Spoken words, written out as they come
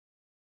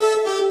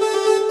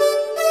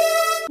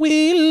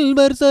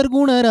Wilbur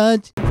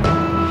Sargunaraj.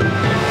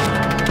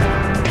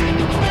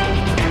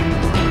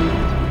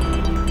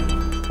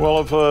 Well,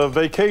 if a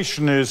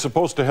vacation is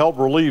supposed to help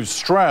relieve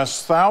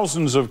stress,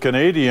 thousands of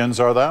Canadians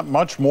are that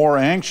much more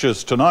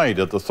anxious tonight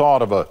at the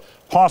thought of a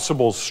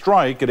possible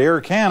strike at Air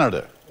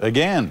Canada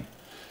again.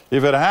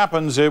 If it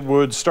happens, it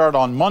would start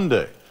on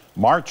Monday.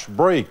 March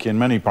break in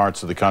many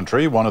parts of the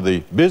country, one of the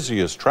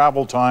busiest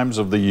travel times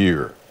of the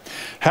year.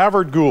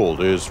 Havard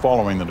Gould is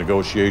following the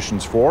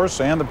negotiations for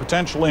us and the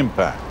potential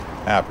impact.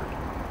 Havard.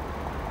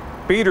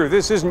 Peter,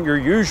 this isn't your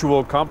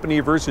usual company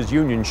versus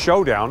union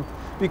showdown,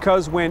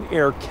 because when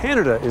Air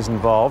Canada is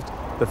involved,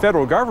 the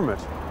federal government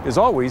is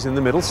always in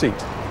the middle seat.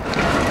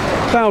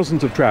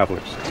 Thousands of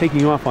travelers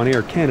taking off on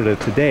Air Canada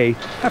today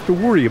have to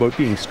worry about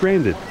being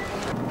stranded.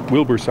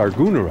 Wilbur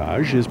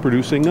Sargunaraj is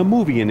producing a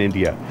movie in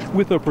India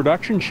with a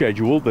production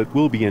schedule that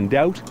will be in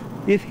doubt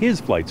if his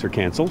flights are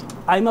cancelled.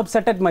 I'm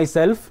upset at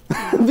myself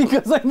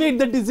because I made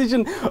the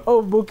decision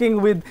of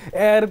booking with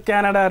Air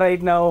Canada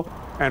right now.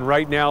 And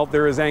right now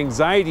there is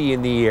anxiety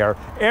in the air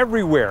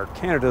everywhere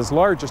Canada's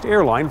largest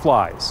airline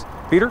flies.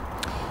 Peter?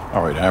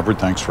 All right, Havard,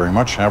 thanks very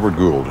much. Havard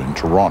Gould in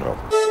Toronto.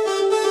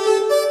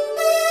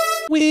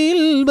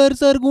 Wilbur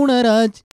Sargunaraj.